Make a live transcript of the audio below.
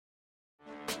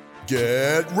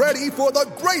Get ready for the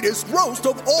greatest roast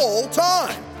of all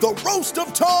time, the Roast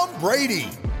of Tom Brady,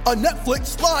 a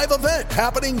Netflix live event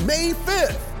happening May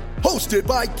 5th. Hosted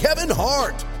by Kevin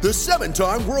Hart, the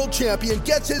 7-time world champion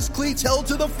gets his cleats held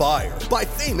to the fire by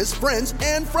famous friends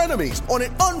and frenemies on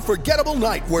an unforgettable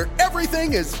night where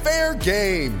everything is fair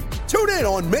game. Tune in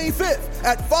on May 5th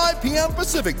at 5 p.m.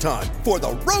 Pacific time for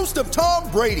the Roast of Tom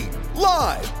Brady,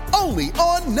 live only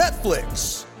on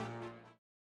Netflix.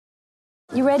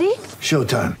 You ready?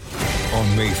 Showtime.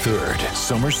 On May 3rd,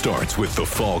 summer starts with The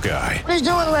Fall Guy. Let's do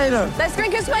it later. Let's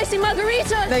drink a spicy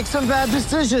margarita. Make some bad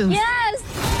decisions. Yes!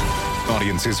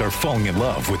 Audiences are falling in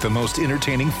love with the most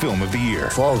entertaining film of the year.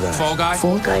 Fall Guy. Fall Guy?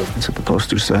 Fall guy. That's what the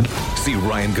poster said. See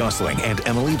Ryan Gosling and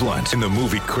Emily Blunt in the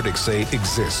movie critics say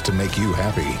exists to make you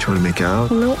happy. Trying to make it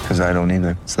out? Nope. Because I don't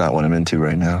either. It's not what I'm into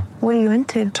right now. What are you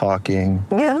into? Talking.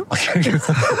 Yeah.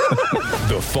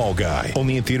 The Fall Guy.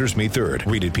 Only in theaters May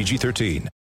 3rd. Rated PG-13.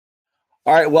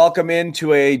 All right, welcome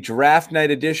into a draft night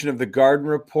edition of the Garden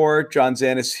Report. John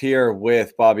Zanis here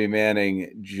with Bobby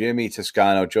Manning, Jimmy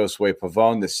Toscano, Josue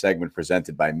Pavone. This segment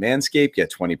presented by Manscaped.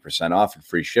 Get 20% off and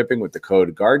free shipping with the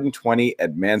code GARDEN20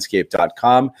 at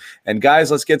manscaped.com. And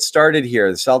guys, let's get started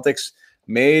here. The Celtics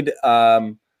made,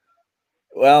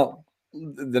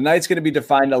 the night's going to be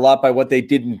defined a lot by what they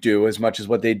didn't do as much as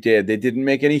what they did. They didn't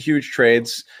make any huge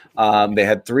trades. They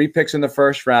had 3 picks in the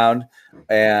first round,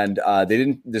 and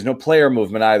there's no player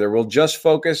movement either. We'll just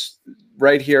focus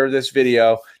right here, this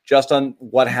video, just on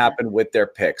what happened with their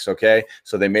picks, okay?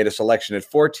 So they made a selection at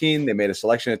 14. They made a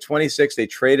selection at 26. They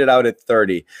traded out at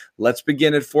 30. Let's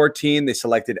begin at 14. They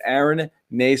selected Aaron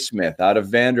Naismith out of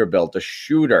Vanderbilt, a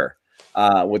shooter,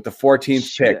 with the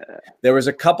 14th pick. There was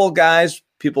a couple guys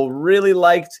people really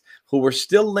liked who were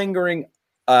still lingering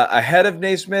ahead of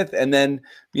Naismith. And then,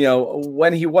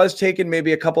 when he was taken,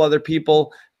 maybe a couple other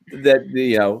people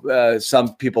that,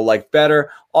 some people like better.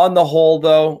 On the whole,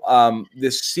 though,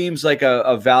 this seems like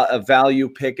a value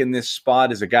pick in this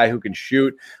spot as a guy who can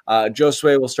shoot.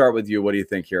 Josue, we'll start with you. What do you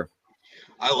think here?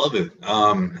 I love it.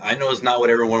 I know it's not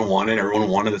what everyone wanted. Everyone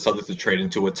wanted the Celtics to trade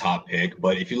into a top pick.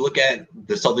 But if you look at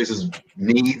the Celtics'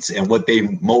 needs and what they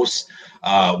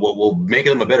what will make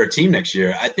them a better team next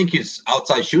year, I think his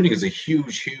outside shooting is a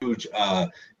huge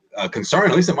concern,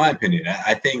 at least in my opinion.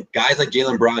 I think guys like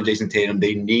Jaylen Brown, Jason Tatum,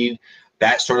 they need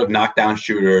that sort of knockdown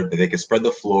shooter that they can spread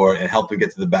the floor and help them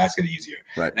get to the basket easier.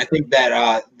 Right. And I think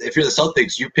that if you're the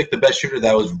Celtics, you pick the best shooter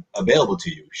that was available to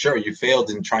you. Sure, you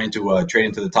failed in trying to trade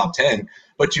into the top 10,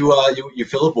 but you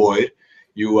fill a void.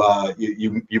 You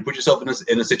put yourself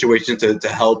in a situation to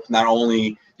help not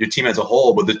only your team as a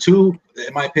whole, but in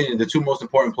my opinion, the two most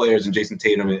important players in Jason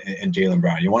Tatum and Jaylen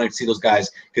Brown. You want to see those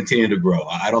guys continue to grow.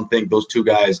 I don't think those two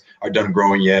guys are done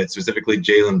growing yet, specifically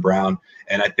Jaylen Brown.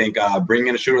 And I think bringing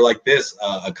in a shooter like this,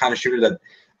 a kind of shooter that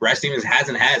Brad Stevens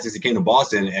hasn't had since he came to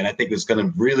Boston, and I think it's going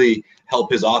to really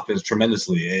help his offense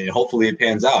tremendously. And hopefully it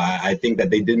pans out. I think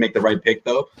that they did make the right pick,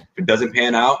 though. If it doesn't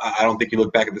pan out, I don't think you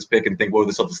look back at this pick and think, what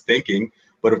were the Celtics thinking?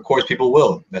 But, of course, people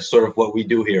will. That's sort of what we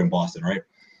do here in Boston, right?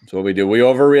 That's what we do. We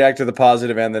overreact to the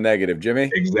positive and the negative. Jimmy?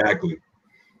 Exactly.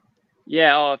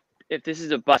 Yeah, if this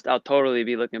is a bust, I'll totally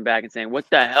be looking back and saying, what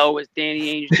the hell was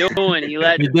Danny Ainge doing?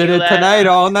 He did it tonight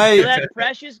all night. He let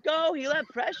Precious go.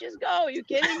 Are you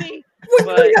kidding me?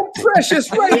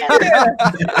 Precious right there.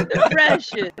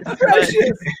 Precious.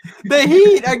 The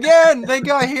Heat, again. They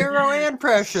got Hero and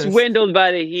Precious. Swindled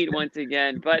by the Heat once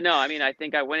again. But no, I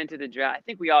think I went into the draft. I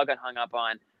think we all got hung up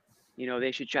on,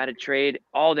 they should try to trade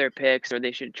all their picks, or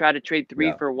they should try to trade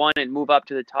 3 for 1 and move up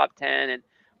to the top 10. And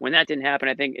when that didn't happen,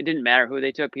 I think it didn't matter who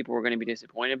they took. People were going to be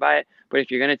disappointed by it. But if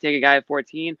you're going to take a guy at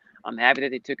 14, I'm happy that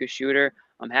they took a shooter.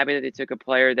 I'm happy that they took a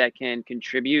player that can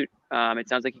contribute. It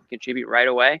sounds like he can contribute right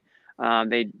away.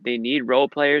 They need role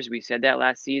players. We said that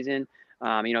last season.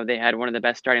 They had one of the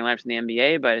best starting lineups in the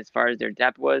NBA, but as far as their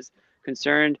depth was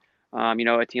concerned,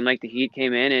 a team like the Heat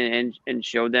came in and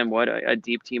showed them what a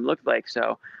deep team looked like.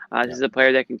 So this is a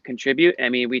player that can contribute.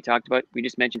 We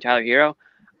just mentioned Tyler Hero.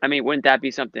 Wouldn't that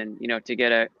be something, to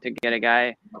get a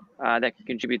guy that can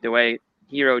contribute the way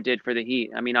Hero did for the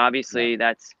Heat? Obviously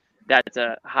that's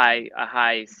a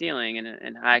high ceiling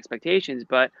and high expectations,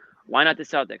 but why not the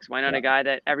Celtics? Why not a guy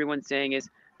that everyone's saying is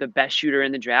the best shooter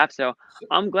in the draft? So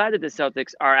I'm glad that the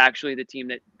Celtics are actually the team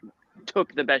that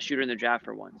took the best shooter in the draft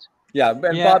for once. Yeah, and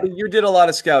Bobby, you did a lot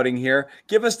of scouting here.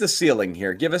 Give us the ceiling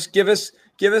here. Give us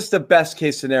the best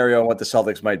case scenario on what the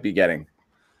Celtics might be getting.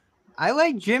 I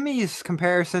like Jimmy's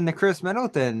comparison to Chris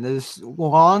Middleton. There's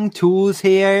long tools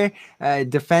here,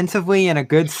 defensively in a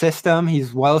good system.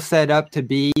 He's well set up to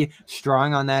be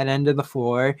strong on that end of the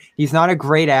floor. He's not a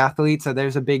great athlete, so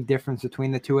there's a big difference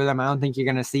between the two of them. I don't think you're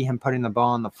going to see him putting the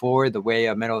ball on the floor the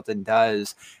way Middleton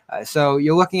does. So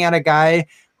you're looking at a guy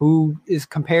who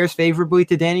compares favorably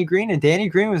to Danny Green, and Danny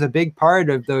Green was a big part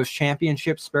of those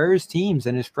championship Spurs teams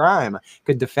in his prime.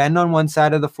 Could defend on one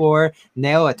side of the floor,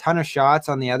 nail a ton of shots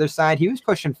on the other side. He was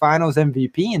pushing Finals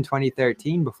MVP in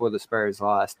 2013 before the Spurs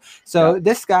lost. So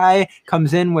this guy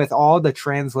comes in with all the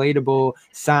translatable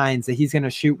signs that he's going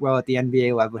to shoot well at the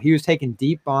NBA level. He was taking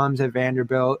deep bombs at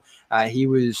Vanderbilt. He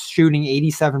was shooting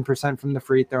 87% from the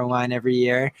free throw line every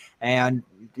year, and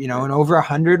in over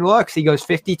 100 looks, he goes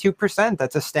 52%.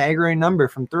 That's a staggering number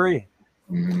from three.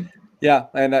 Mm-hmm. Yeah,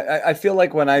 and I feel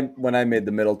like when I made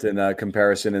the Middleton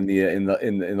comparison in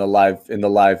the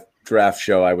live draft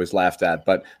show, I was laughed at,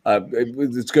 but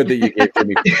it's good that you gave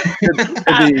Jimmy.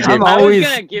 I was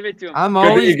gonna give it to him. I'm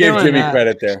always you gave Jimmy that.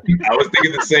 credit there. I was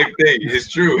thinking the same thing. It's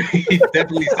true. He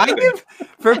definitely said I give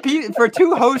for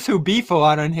two hosts who beef a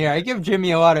lot on here, I give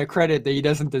Jimmy a lot of credit that he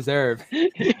doesn't deserve.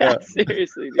 Yeah,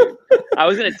 seriously, dude. I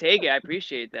was gonna take it. I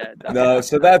appreciate that. No,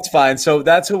 so that's fine. So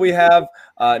that's who we have.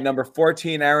 Number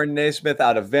 14, Aaron Naismith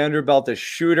out of Vanderbilt, a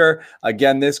shooter.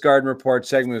 Again, this Garden Report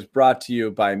segment was brought to you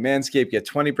by Manscaped. Get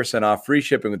 20% off free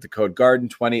shipping with the code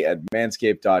GARDEN20 at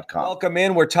manscaped.com. Welcome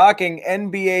in. We're talking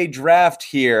NBA draft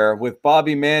here with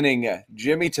Bobby Manning,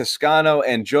 Jimmy Toscano,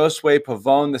 and Josue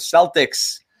Pavone. The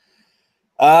Celtics.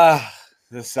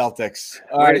 The Celtics.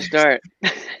 Where to start?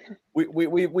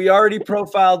 We already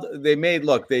profiled. They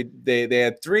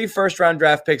had 3 first-round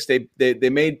draft picks. They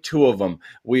made 2 of them.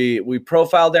 We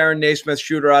profiled Aaron Naismith,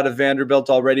 shooter out of Vanderbilt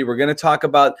already. We're going to talk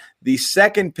about the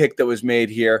second pick that was made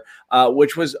here,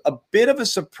 which was a bit of a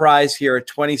surprise here at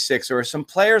 26. There were some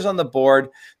players on the board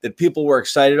that people were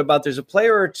excited about. There's a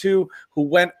player or two who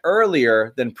went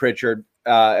earlier than Pritchard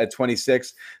at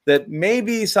 26 that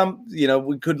maybe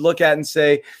we could look at and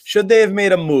say, should they have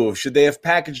made a move? Should they have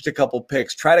packaged a couple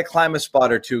picks, try to climb a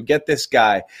spot or two, get this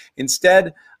guy?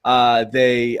 Instead,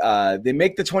 they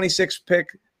make the 26th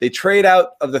pick. They trade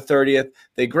out of the 30th.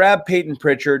 They grab Peyton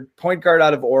Pritchard, point guard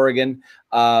out of Oregon.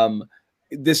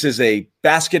 This is a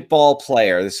basketball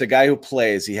player. This is a guy who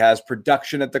plays. He has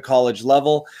production at the college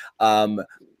level,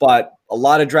 but a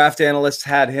lot of draft analysts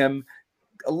had him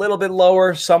a little bit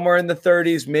lower, somewhere in the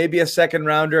 30s, maybe a second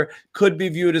rounder, could be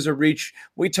viewed as a reach.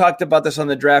 We talked about this on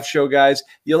the draft show, guys.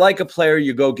 You like a player,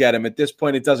 you go get him. At this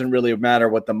point, it doesn't really matter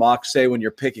what the mocks say when you're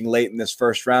picking late in this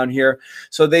first round here.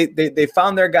 So they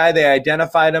found their guy, they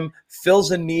identified him,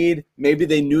 fills a need. Maybe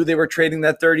they knew they were trading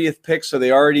that 30th pick, so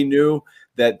they already knew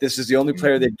that this is the only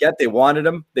player they'd get. They wanted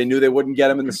him. They knew they wouldn't get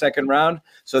him in the second round.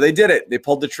 So they did it. They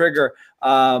pulled the trigger.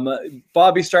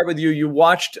 Bobby, start with you. You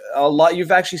watched a lot.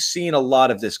 You've actually seen a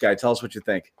lot of this guy. Tell us what you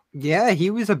think. Yeah,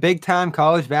 he was a big-time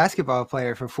college basketball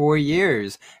player for 4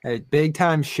 years. A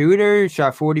big-time shooter,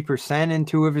 shot 40% in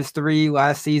 2 of his 3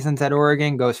 last seasons at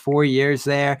Oregon, goes 4 years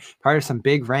there, part of some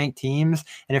big ranked teams,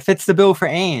 and it fits the bill for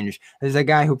Ainge. There's a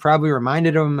guy who probably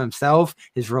reminded him himself,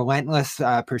 his relentless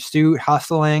pursuit,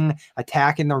 hustling,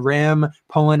 attacking the rim,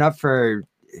 pulling up for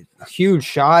huge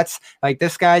shots. Like,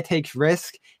 this guy takes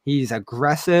risk. He's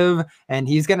aggressive, and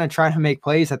he's going to try to make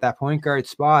plays at that point guard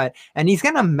spot, and he's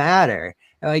going to matter.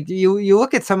 Like, you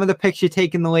look at some of the picks you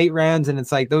take in the late rounds, and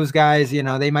it's like those guys,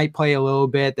 they might play a little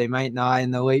bit, they might not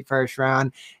in the late first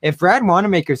round. If Brad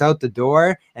Wanamaker's out the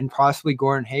door, and possibly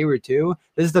Gordon Hayward too,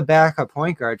 this is the backup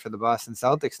point guard for the Boston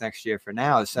Celtics next year for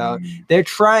now. So they're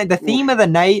trying. The theme of the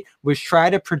night was try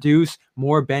to produce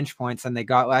more bench points than they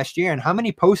got last year. And how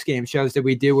many post-game shows did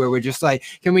we do where we're just like,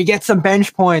 can we get some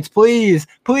bench points? Please,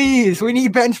 we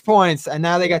need bench points. And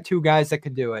now they got 2 guys that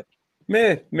could do it.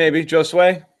 Maybe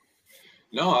Josue.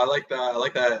 No, I like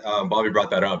that. Bobby brought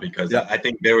that up because I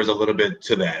think there was a little bit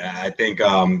to that. I think,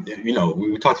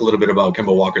 we talked a little bit about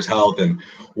Kemba Walker's health and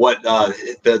what the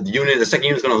second unit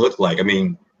is going to look like. I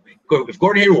mean, if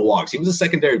Gordon Hayward walks, he was a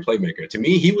secondary playmaker. To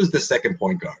me, he was the second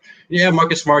point guard. Yeah,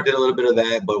 Marcus Smart did a little bit of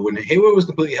that, but when Hayward was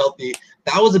completely healthy,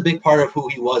 that was a big part of who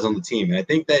he was on the team. And I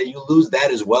think that you lose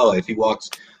that as well if he walks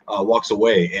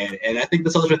away. And I think the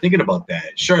Celtics are thinking about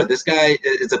that. Sure, this guy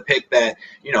is a pick that,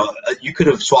 you could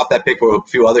have swapped that pick for a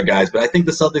few other guys, but I think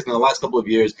the Celtics in the last couple of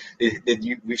years,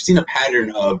 we've seen a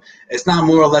pattern of it's not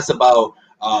more or less about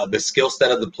the skill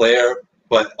set of the player,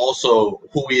 but also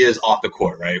who he is off the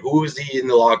court, right? Who is he in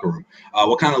the locker room?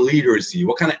 What kind of leader is he?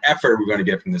 What kind of effort are we going to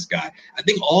get from this guy? I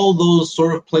think all those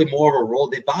sort of play more of a role.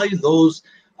 They value those.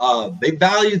 They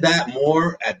value that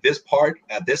more at this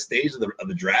stage of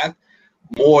the draft.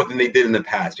 more than they did in the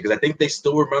past, because I think they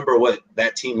still remember what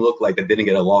that team looked like that didn't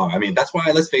get along. I mean, that's why,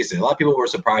 let's face it, a lot of people were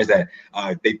surprised that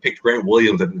they picked Grant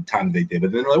Williams at the time they did.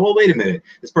 But then they're like, well, wait a minute,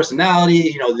 his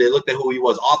personality, they looked at who he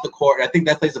was off the court. I think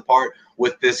that plays a part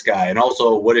with this guy, and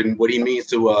also what he means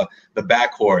to the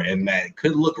backcourt, and that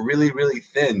could look really, really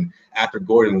thin after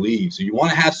Gordon leaves. So you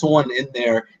want to have someone in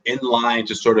there in line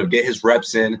to sort of get his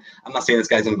reps in. I'm not saying this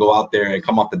guy's going to go out there and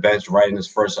come off the bench right in his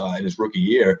first in his rookie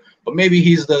year, but maybe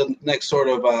he's the next sort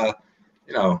of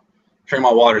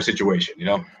Tremont Waters situation.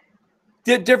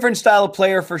 Different style of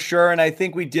player for sure, and I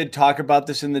think we did talk about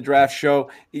this in the draft show.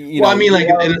 In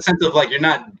the sense of like you're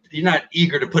not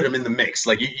eager to put him in the mix.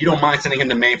 Like you don't mind sending him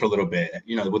to Maine for a little bit.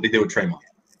 What they did with Tremont.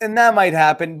 And that might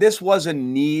happen. This was a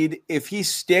need. If he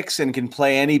sticks and can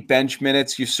play any bench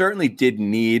minutes, you certainly did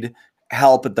need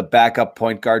help at the backup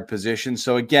point guard position.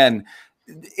 So again,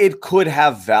 it could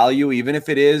have value, even if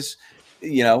it is,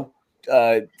 10th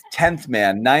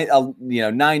man,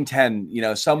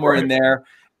 9-10, somewhere in there.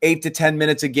 8 to 10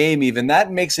 minutes a game, even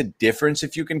that makes a difference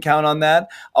if you can count on that,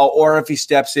 or if he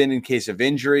steps in case of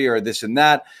injury or this and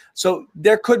that. So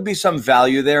there could be some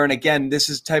value there. And again, this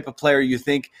is the type of player you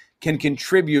think can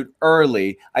contribute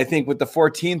early. I think with the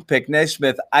 14th pick,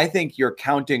 Naismith, I think you're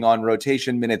counting on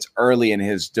rotation minutes early in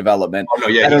his development. Oh, no,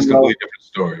 yeah, it's a completely different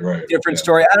story, right? Different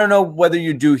story. I don't know whether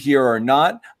you do here or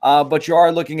not, but you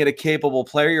are looking at a capable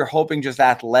player. You're hoping just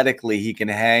athletically he can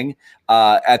hang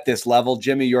at this level.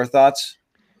 Jimmy, your thoughts?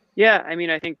 Yeah, I mean,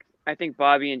 I think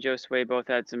Bobby and Josue both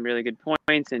had some really good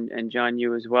points, and John,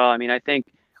 you as well. I mean, I think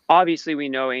obviously we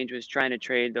know Ainge was trying to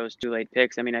trade those 2 late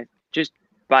picks. I mean, just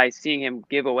by seeing him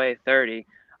give away 30,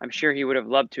 I'm sure he would have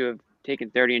loved to have taken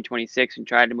 30 and 26 and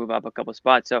tried to move up a couple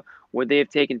spots. So would they have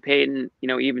taken Peyton,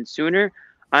 even sooner?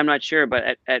 I'm not sure,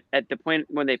 but at the point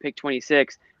when they picked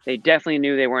 26, they definitely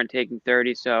knew they weren't taking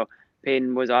 30. So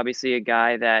Peyton was obviously a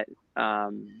guy that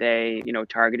they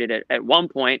targeted at one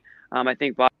point. I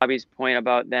think Bobby's point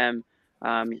about them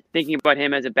thinking about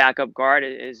him as a backup guard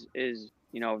is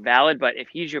valid. But if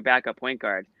he's your backup point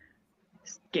guard,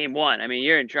 game one, I mean,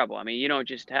 you're in trouble. I mean, you don't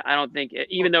just. I don't think,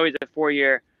 even though he's a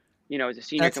 4-year, as a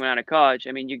senior coming out of college.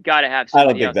 I mean, you got to have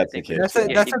somebody else. That's the case.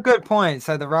 That's a good point.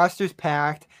 So the roster's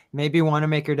packed. Maybe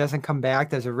Wanamaker doesn't come back.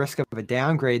 There's a risk of a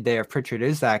downgrade there if Pritchard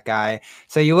is that guy.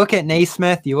 So you look at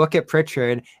Naismith, you look at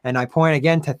Pritchard, and I point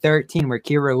again to 13 where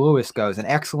Kira Lewis goes, an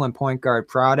excellent point guard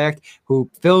product who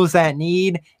fills that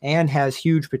need and has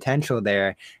huge potential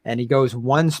there. And he goes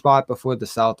one spot before the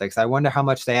Celtics. I wonder how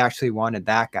much they actually wanted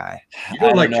that guy. You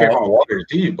don't like Tremont Waters,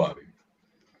 do you, Bobby?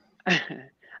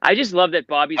 I just love that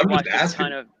Bobby's watched a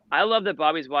ton of. I love that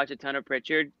Bobby's watched a ton of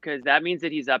Pritchard, because that means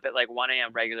that he's up at like 1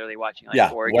 a.m. regularly watching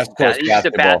Oregon. West Coast he's just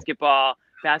a basketball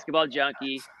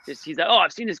junkie. He's like,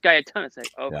 I've seen this guy a ton. It's like,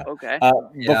 okay.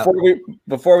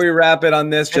 Before we wrap it on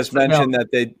this, just mention that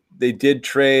they did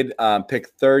trade pick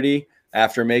 30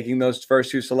 after making those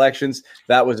first 2 selections.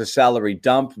 That was a salary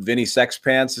dump. Vinny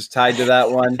Sexpants is tied to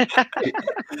that one.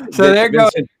 So there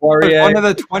goes one of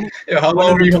the 20. How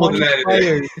long were you holding that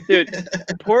players? Dude,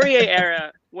 Poirier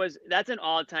era that's an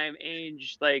all-time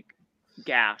Ainge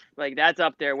gaff. Like that's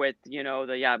up there with the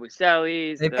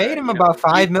Yabuselis. They paid him about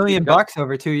 $5 million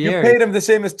over 2 years. You paid him the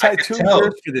same as 2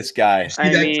 years for this guy.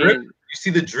 Drip? You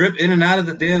see the drip in and out of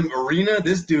the damn arena.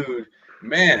 This dude,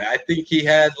 man, I think he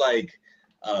had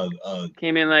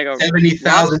came in like a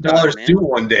 $70,000 suit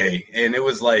one day, and it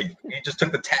was like he just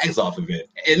took the tags off of it.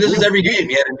 And this is every game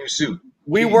he had a new suit.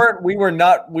 We were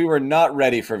not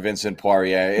ready for Vincent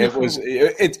Poirier. It's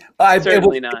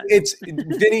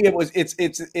Vinny.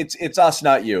 It's us,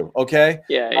 not you. Okay.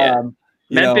 Yeah.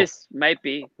 Memphis might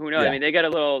be. Who knows? Yeah. I mean, they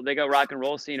got rock and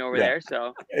roll scene over there.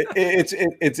 So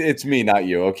it's me, not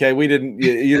you. Okay. You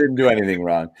didn't do anything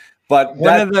wrong. But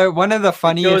one of the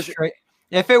funniest.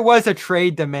 If it was a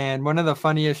trade demand, one of the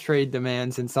funniest trade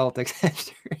demands in Celtics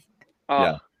history.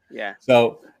 Oh, yeah.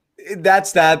 So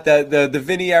that's that. The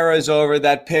Vinny era is over.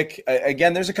 That pick,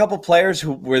 again, there's a couple players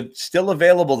who were still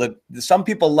available that some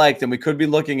people liked, and we could be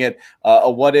looking at a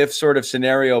what-if sort of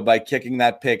scenario by kicking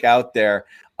that pick out there.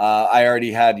 I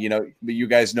already had, you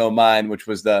guys know mine, which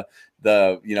was the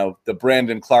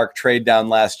Brandon Clark trade down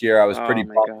last year. I was pretty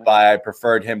bummed by. I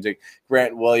preferred him to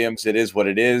Grant Williams. It is what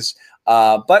it is.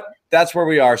 But that's where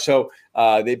we are. So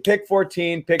They pick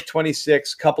 14, pick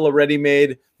 26, couple of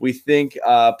ready-made, we think,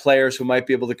 players who might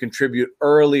be able to contribute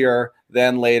earlier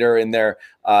than later in their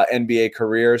NBA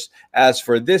careers. As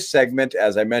for this segment,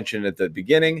 as I mentioned at the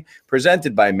beginning,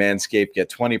 presented by Manscaped, get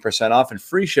 20% off and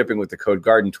free shipping with the code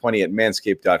GARDEN20 at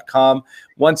manscaped.com.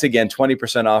 Once again,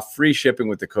 20% off, free shipping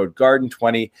with the code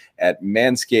GARDEN20 at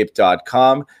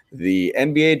manscaped.com. The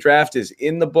NBA draft is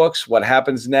in the books. What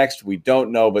happens next, we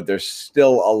don't know, but there's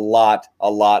still a lot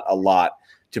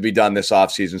to be done this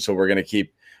offseason. So we're going to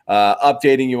keep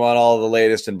updating you on all of the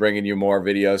latest and bringing you more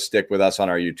videos. Stick with us on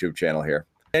our YouTube channel here.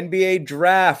 NBA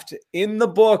draft in the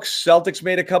books. Celtics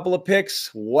made a couple of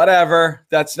picks. Whatever.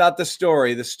 That's not the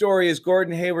story. The story is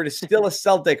Gordon Hayward is still a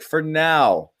Celtic for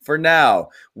now. For now.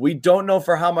 We don't know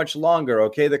for how much longer,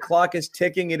 okay? The clock is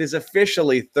ticking. It is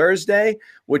officially Thursday,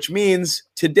 which means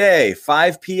today,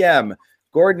 5 p.m.,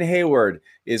 Gordon Hayward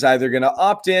is either going to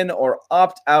opt in or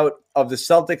opt out of the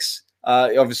Celtics,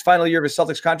 of his final year of his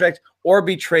Celtics contract, or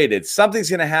be traded. Something's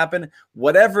going to happen.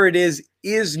 Whatever it is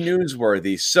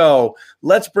newsworthy. So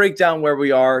let's break down where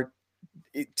we are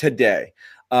today.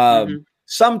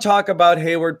 Some talk about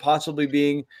Hayward possibly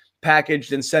being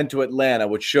packaged and sent to Atlanta,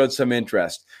 which showed some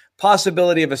interest.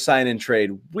 Possibility of a sign and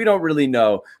trade. We don't really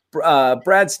know.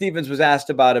 Brad Stevens was asked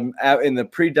about him in the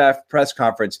pre-draft press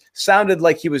conference. Sounded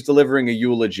like he was delivering a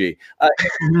eulogy.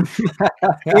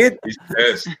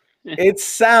 It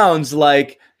sounds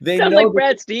like they sounds know like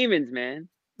Brad Stevens, man.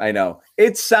 I know.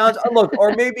 It sounds look,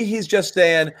 or maybe he's just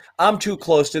saying, I'm too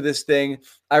close to this thing.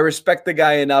 I respect the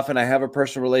guy enough and I have a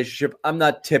personal relationship. I'm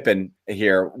not tipping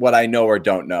here what I know or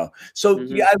don't know. So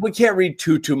yeah, we can't read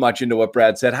too much into what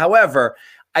Brad said. However,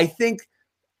 I think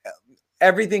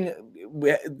everything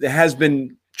has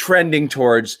been trending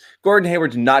towards Gordon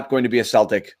Hayward's not going to be a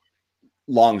Celtic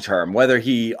long term, whether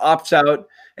he opts out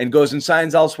and goes and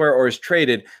signs elsewhere or is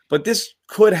traded. But this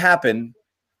could happen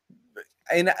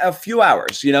in a few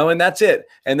hours, and that's it.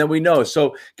 And then we know.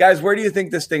 So, guys, where do you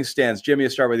think this thing stands? Jimmy, I'll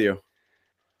start with you.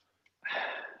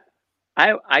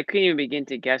 I couldn't even begin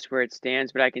to guess where it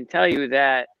stands, but I can tell you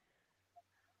that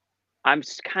I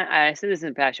said this in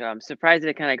the past show, I'm surprised that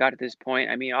it kind of got to this point.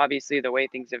 I mean, obviously, the way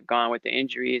things have gone with the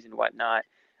injuries and whatnot,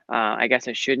 I guess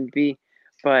I shouldn't be.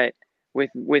 But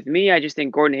with me, I just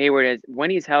think Gordon Hayward, when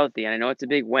he's healthy, and I know it's a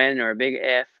big when or a big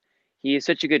if, he is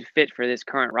such a good fit for this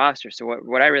current roster. So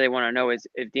what I really want to know is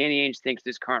if Danny Ainge thinks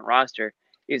this current roster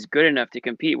is good enough to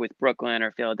compete with Brooklyn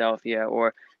or Philadelphia, or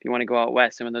if you want to go out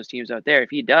west, some of those teams out there.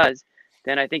 If he does,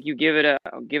 then I think you give it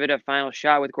a final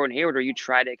shot with Gordon Hayward, or you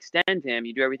try to extend him.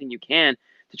 You do everything you can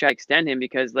to try to extend him,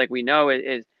 because like we know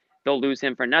they'll lose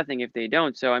him for nothing if they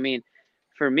don't. So I mean,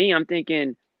 for me, I'm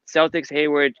thinking Celtics,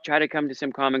 Hayward, try to come to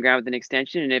some common ground with an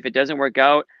extension, and if it doesn't work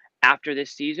out after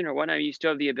this season or whatnot, you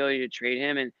still have the ability to trade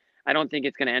him. And I don't think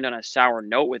it's going to end on a sour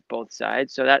note with both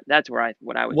sides. So that's what I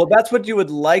would. Well, think. That's what you would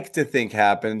like to think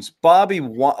happens, Bobby.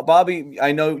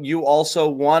 I know you also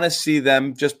want to see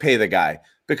them just pay the guy,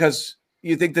 because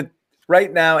you think that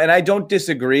right now, and I don't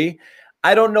disagree.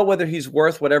 I don't know whether he's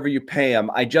worth whatever you pay him.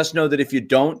 I just know that if you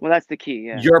don't, well, that's the key.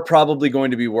 Yeah. You're probably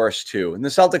going to be worse too. And the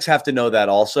Celtics have to know that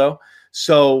also.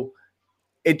 So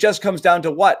it just comes down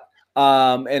to what?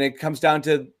 And it comes down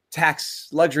to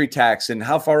luxury tax, and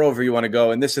how far over you want to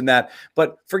go, and this and that.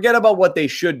 But forget about what they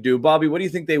should do. Bobby, what do you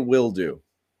think they will do?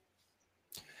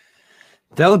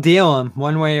 They'll deal him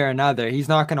one way or another. He's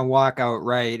not going to walk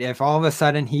outright. If all of a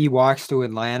sudden he walks to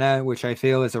Atlanta, which I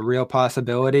feel is a real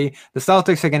possibility, the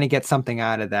Celtics are going to get something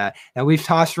out of that. Now, we've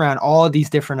tossed around all of these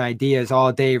different ideas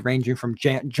all day, ranging from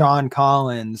John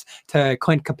Collins to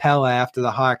Clint Capella after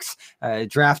the Hawks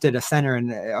drafted a center in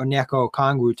Onyeka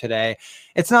Okongwu today.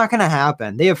 It's not going to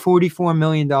happen. They have $44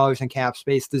 million in cap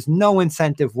space. There's no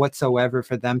incentive whatsoever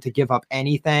for them to give up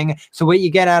anything. So what you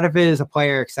get out of it is a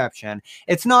player exception.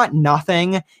 It's not nothing.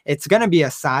 It's going to be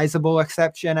a sizable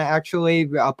exception, actually,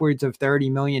 upwards of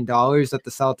 $30 million that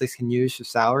the Celtics can use for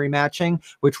salary matching,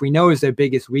 which we know is their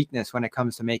biggest weakness when it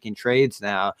comes to making trades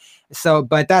now. So,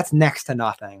 but that's next to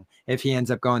nothing if he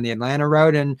ends up going the Atlanta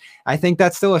route. And I think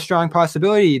that's still a strong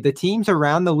possibility. The teams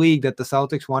around the league that the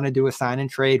Celtics want to do a sign and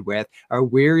trade with are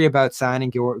weary about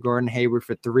signing Gordon Hayward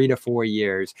for 3 to 4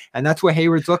 years. And that's what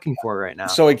Hayward's looking for right now.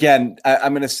 So again,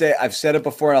 I'm going to say, I've said it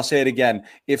before and I'll say it again.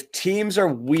 If teams are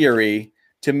weary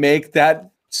to make that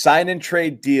sign and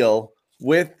trade deal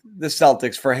with the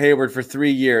Celtics for Hayward for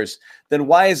 3 years, then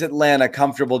why is Atlanta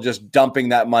comfortable just dumping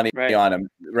that money on him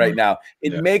right now?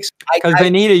 It makes, because they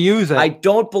need to use it. I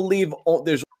don't believe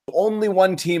there's only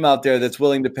one team out there that's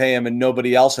willing to pay him and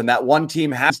nobody else. And that one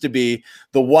team has to be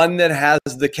the one that has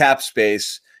the cap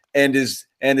space and is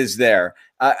and is there.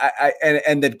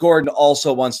 And that Gordon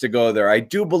also wants to go there. I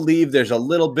do believe there's a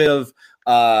little bit of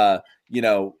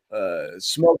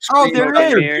smoke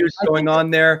screen going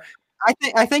on there.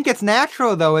 I think it's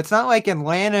natural though. It's not like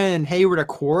Atlanta and Hayward are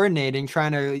coordinating,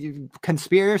 trying to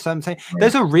conspire or something.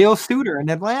 There's a real suitor in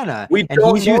Atlanta. We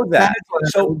don't know that.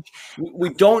 So we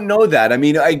don't know that. I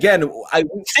mean, again,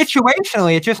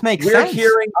 situationally, it just makes sense.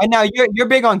 I know you're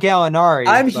big on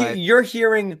Gallinari. You're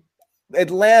hearing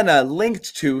Atlanta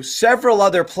linked to several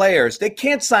other players. They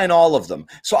can't sign all of them.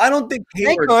 So I don't think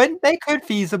Hayward, they could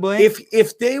feasibly.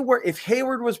 If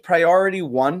Hayward was priority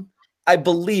one, I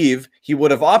believe he would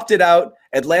have opted out.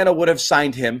 Atlanta would have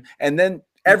signed him, and then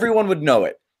everyone would know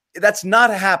it. That's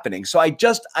not happening. So I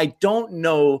don't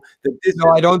know that this. No,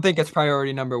 I don't think it's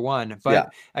priority number one.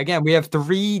 But again, we have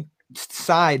three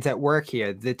sides at work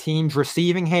here. The teams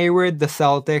receiving Hayward, the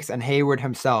Celtics, and Hayward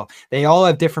himself. They all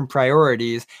have different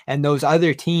priorities, and those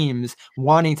other teams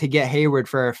wanting to get Hayward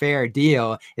for a fair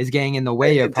deal is getting in the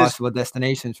way of possible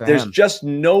destinations for him. There's just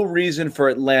no reason for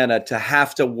Atlanta to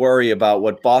have to worry about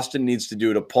what Boston needs to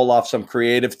do to pull off some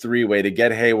creative three-way to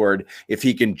get Hayward if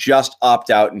he can just opt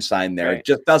out and sign there. Right. It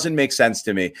just doesn't make sense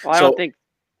to me. Well, I don't think.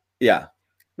 Yeah.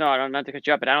 No, I don't, not to cut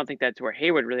you up, but I don't think that's where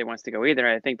Hayward really wants to go either.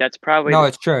 I think that's probably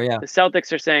it's true. Yeah, the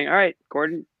Celtics are saying, "All right,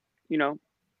 Gordon,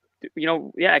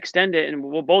 extend it, and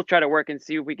we'll both try to work and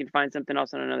see if we can find something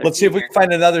else on another." Let's see if we can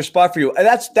find another spot for you.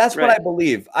 That's right. What I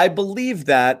believe. I believe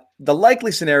that the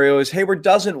likely scenario is Hayward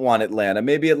doesn't want Atlanta.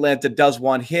 Maybe Atlanta does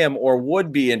want him or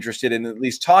would be interested in at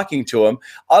least talking to him.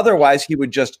 Otherwise, he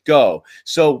would just go.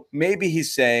 So maybe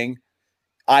he's saying,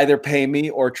 either pay me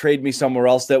or trade me somewhere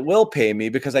else that will pay me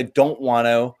because I don't want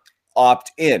to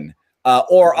opt in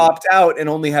or opt out and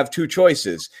only have two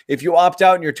choices. If you opt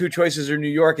out and your two choices are New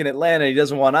York and Atlanta, he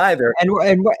doesn't want either.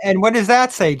 And what does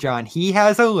that say, John? He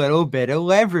has a little bit of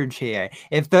leverage here.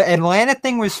 If the Atlanta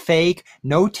thing was fake,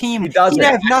 no team, he'd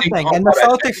have nothing. And the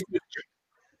Celtics.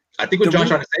 I think what John's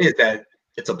trying to say is that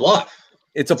it's a bluff.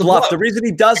 It's a bluff. The reason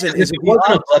he doesn't is if he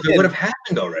opts in, it would have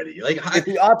happened already. If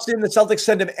he opts in, the Celtics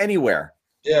send him anywhere.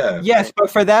 Yeah. Yes, but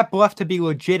for that bluff to be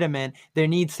legitimate, there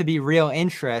needs to be real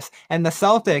interest. And the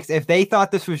Celtics, if they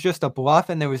thought this was just a bluff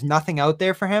and there was nothing out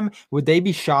there for him, would they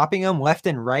be shopping him left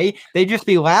and right? They'd just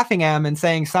be laughing at him and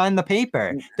saying, "Sign the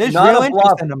paper." There's real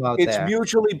interest in him out there. It's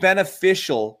mutually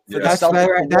beneficial for the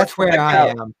Celtics. That's where I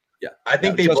am. Yeah, I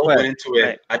think they both went into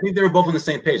it. I think they were both on the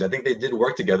same page. I think they did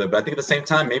work together, but I think at the same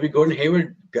time, maybe Gordon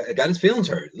Hayward got his feelings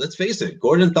hurt. Let's face it.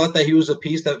 Gordon thought that he was a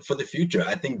piece that for the future.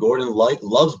 I think Gordon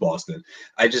loves Boston.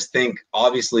 I just think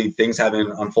obviously things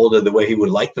haven't unfolded the way he would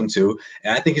like them to,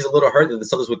 and I think he's a little hurt that the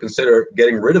Celtics would consider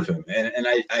getting rid of him. And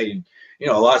I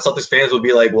a lot of Celtics fans would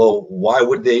be like, well, why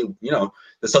would they?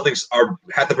 The Celtics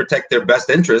have to protect their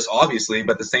best interests, obviously,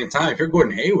 but at the same time, if you're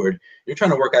Gordon Hayward, you're trying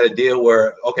to work out a deal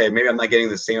where, okay, maybe I'm not getting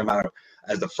the same amount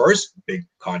as the first big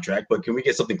contract, but can we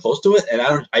get something close to it? And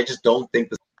I just don't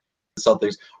think the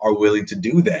Celtics are willing to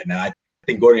do that. Now, I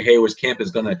think Gordon Hayward's camp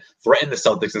is going to threaten the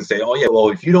Celtics and say, oh yeah, well,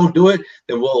 if you don't do it,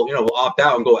 then we'll opt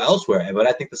out and go elsewhere. But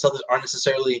I think the Celtics aren't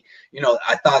necessarily, they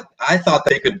thought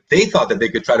that they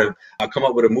could try to come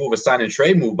up with a sign and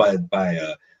trade move by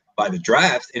the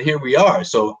draft, and here we are.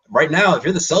 So right now, if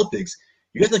you're the Celtics,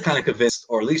 you have to kind of convince,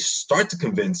 or at least start to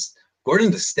convince,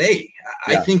 Gordon to stay.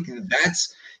 Yeah. I think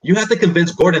you have to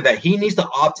convince Gordon that he needs to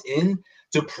opt in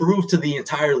to prove to the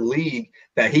entire league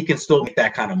that he can still make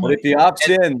that kind of money. But if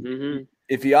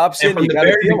he opts in, from the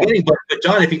very beginning. But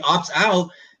John, if he opts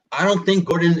out, I don't think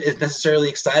Gordon is necessarily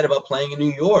excited about playing in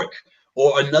New York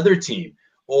or another team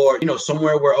or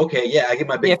somewhere where I get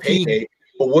my big payday.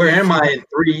 But where am I in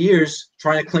 3 years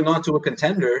trying to cling on to a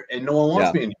contender and no one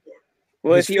wants me anymore?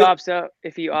 Well, if he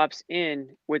opts in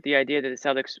with the idea that the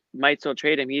Celtics might still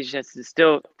trade him, he just has to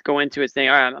still go into it saying,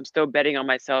 all right, I'm still betting on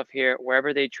myself here.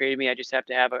 Wherever they trade me, I just have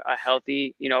to have a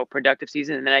healthy, productive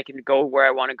season, and then I can go where I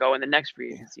want to go in the next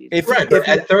free agency season. But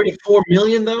at $34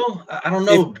 million, though, I don't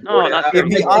know. If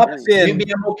he opts in,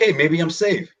 maybe I'm okay. Maybe I'm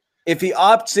safe. If he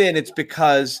opts in, it's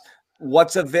because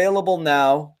what's available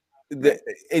now,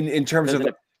 in terms of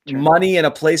money and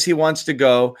a place he wants to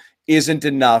go, isn't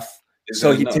enough.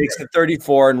 So he takes the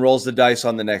 34 and rolls the dice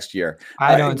on the next year.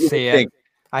 I don't see it.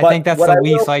 I think that's the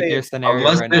least likely scenario.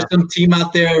 Unless there's some team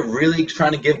out there really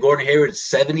trying to give Gordon Hayward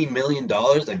 $70 million,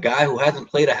 a guy who hasn't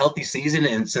played a healthy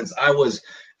season since I was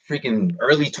freaking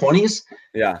early 20s.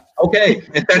 Yeah. Okay,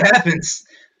 if that happens,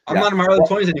 I'm not in my early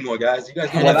 20s anymore, guys. You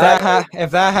guys know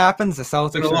if that happens, the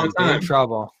Celtics are in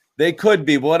trouble. They could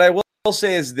be. But what I will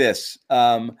say is this.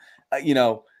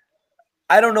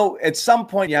 I don't know. At some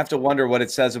point, you have to wonder what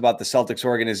it says about the Celtics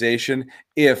organization.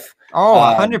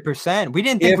 100%. We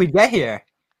didn't think we'd get here.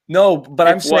 No, but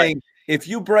I'm saying if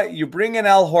you bring in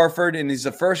Al Horford and he's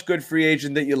the first good free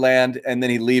agent that you land, and then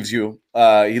he leaves you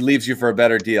for a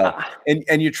better deal,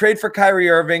 and you trade for Kyrie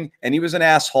Irving, and he was an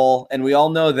asshole, and we all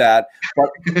know that,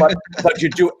 but you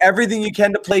do everything you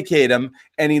can to placate him,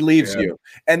 and he leaves you.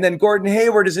 And then Gordon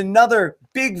Hayward is another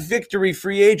big victory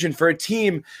free agent for a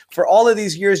team. For all of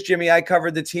these years, Jimmy, I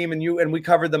covered the team, and we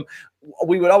covered them.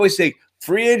 We would always say,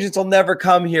 free agents will never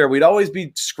come here. We'd always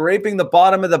be scraping the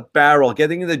bottom of the barrel,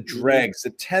 getting the dregs,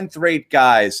 the 10th rate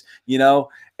guys,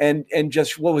 and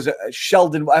just what was it?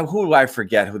 Sheldon? Who do I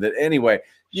forget? Who that? Anyway,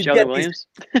 you Sheldon get Williams,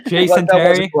 Jason that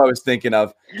wasn't Terry. who I was thinking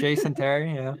of. Jason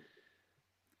Terry, yeah.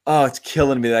 Oh, it's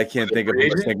killing me that I can't think of who I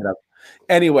was thinking of.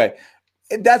 Anyway,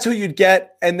 that's who you'd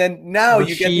get, and then now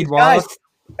you get these guys,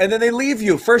 and then they leave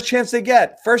you. First chance they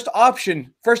get, first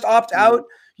option, first opt out.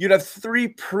 You'd have 3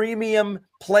 premium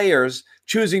players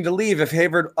choosing to leave if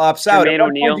Hayward opts out.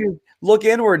 You look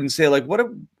inward and say, like,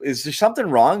 is there something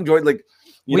wrong, Jordan? Like,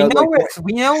 we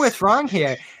know what's wrong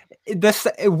here.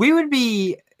 We would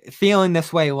be feeling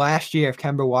this way last year if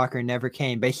Kemba Walker never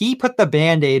came, but he put the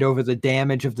Band-Aid over the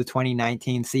damage of the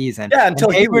 2019 season. Yeah, until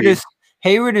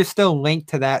Hayward is still linked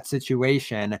to that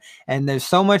situation, and there's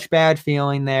so much bad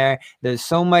feeling there. There's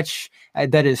so much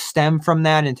that is stemmed from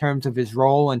that in terms of his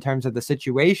role, in terms of the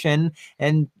situation,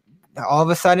 and all of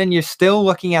a sudden you're still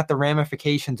looking at the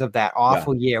ramifications of that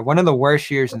awful year, one of the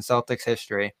worst years in Celtics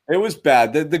history. It was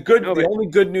bad. The only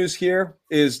good news here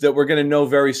is that we're going to know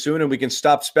very soon, and we can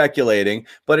stop speculating.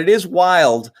 But it is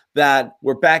wild that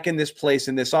we're back in this place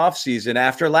in this offseason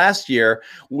after last year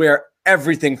where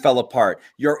everything fell apart.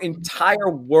 Your entire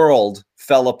world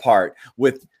fell apart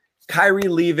with Kyrie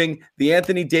leaving, the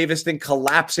Anthony Davis thing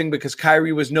collapsing because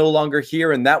Kyrie was no longer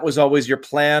here, and that was always your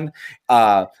plan,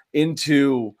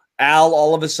 into Al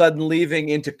all of a sudden leaving,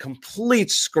 into complete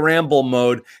scramble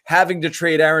mode, having to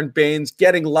trade Aaron Baines,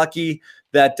 getting lucky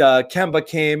that Kemba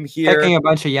came here. Picking a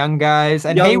bunch of young guys.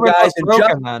 And Hayward was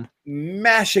broken, man.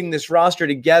 Mashing this roster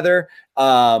together,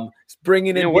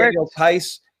 bringing in Daniel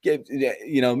Tice,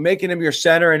 making him your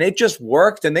center, and it just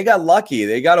worked, and they got lucky.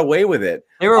 They got away with it.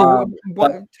 They were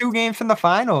 2 games from the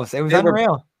finals. It was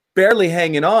unreal. Barely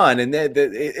hanging on, and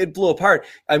it blew apart.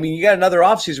 I mean, you got another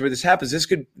offseason where this happens.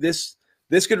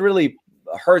 This could really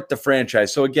hurt the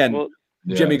franchise. So again,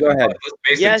 Jimmy, go ahead.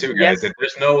 Let's face it too, guys. If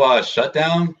there's no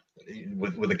shutdown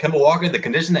with the Kemba Walker, the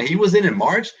condition that he was in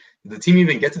March, did the team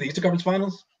even get to the Eastern Conference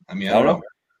Finals? I mean, I don't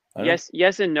know.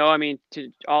 Yes and no. I mean,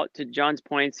 to John's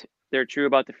points, they're true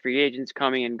about the free agents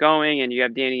coming and going, and you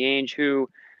have Danny Ainge, who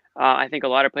I think a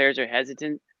lot of players are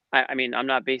hesitant. I mean, I'm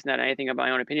not basing that on anything of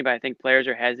my own opinion, but I think players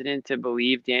are hesitant to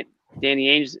believe Danny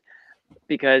Ainge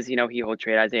because he'll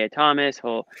trade Isaiah Thomas,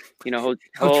 he'll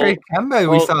trade Kemba.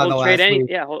 We saw the last week.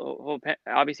 Yeah, he'll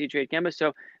obviously trade Kemba.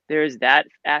 So there's that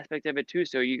aspect of it too.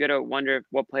 So you got to wonder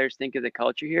what players think of the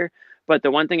culture here. But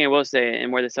the one thing I will say,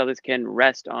 and where the Celtics can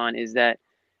rest on, is that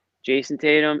Jason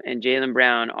Tatum and Jaylen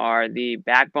Brown are the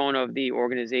backbone of the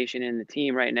organization and the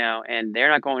team right now, and they're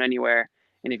not going anywhere.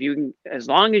 And if you can, as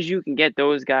long as you can get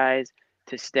those guys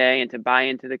to stay and to buy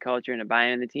into the culture and to buy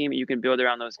into the team, you can build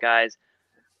around those guys.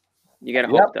 You got to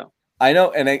hope, though. I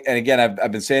know, and again,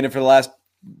 I've been saying it for the last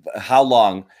how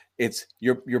long? It's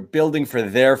you're building for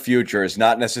their future. It's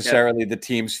not necessarily the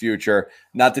team's future,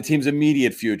 not the team's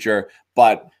immediate future,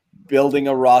 but building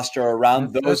a roster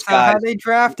around those guys. How they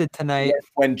drafted tonight.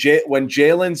 When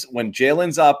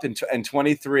Jalen's up in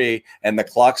 23 and the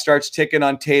clock starts ticking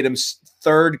on Tatum's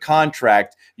 3rd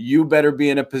contract, you better be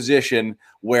in a position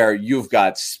where you've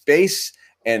got space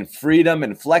and freedom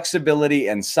and flexibility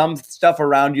and some stuff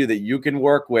around you that you can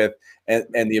work with,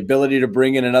 and the ability to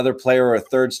bring in another player or a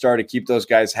 3rd star to keep those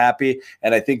guys happy.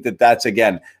 And I think that's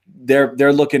again,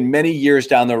 they're looking many years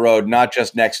down the road, not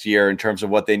just next year in terms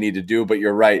of what they need to do. But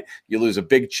you're right. You lose a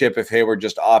big chip if Hayward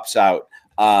just opts out,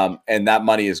 and that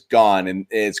money is gone, and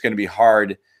it's going to be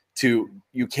hard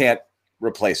you can't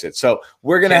replace it. So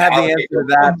we're going to have the answer to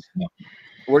that.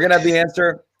 We're going to have the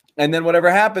answer. And then whatever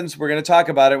happens, we're going to talk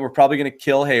about it. We're probably going to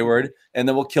kill Hayward, and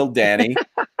then we'll kill Danny.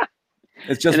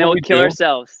 It's just and then we'll kill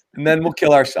ourselves. And then we'll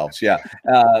kill ourselves. Yeah.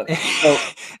 So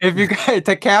if you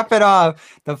to cap it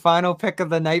off, the final pick of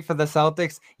the night for the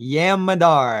Celtics, Yam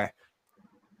Madar,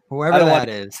 whoever that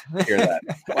is. Hear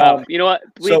that. You know what?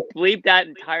 Bleep that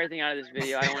entire thing out of this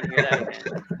video. I don't want to hear that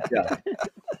again. Yeah.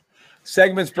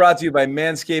 Segments brought to you by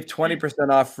Manscaped.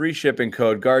 20% off free shipping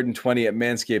code Garden20 at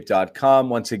manscaped.com.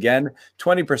 Once again,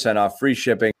 20% off free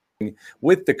shipping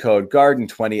with the code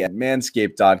Garden20 at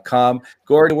manscaped.com.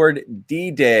 Gordon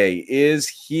D-Day is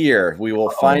here. We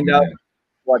will find out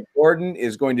what Gordon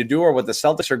is going to do or what the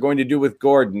Celtics are going to do with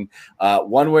Gordon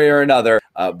one way or another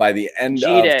by the end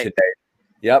of today.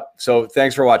 Yep. So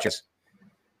thanks for watching us.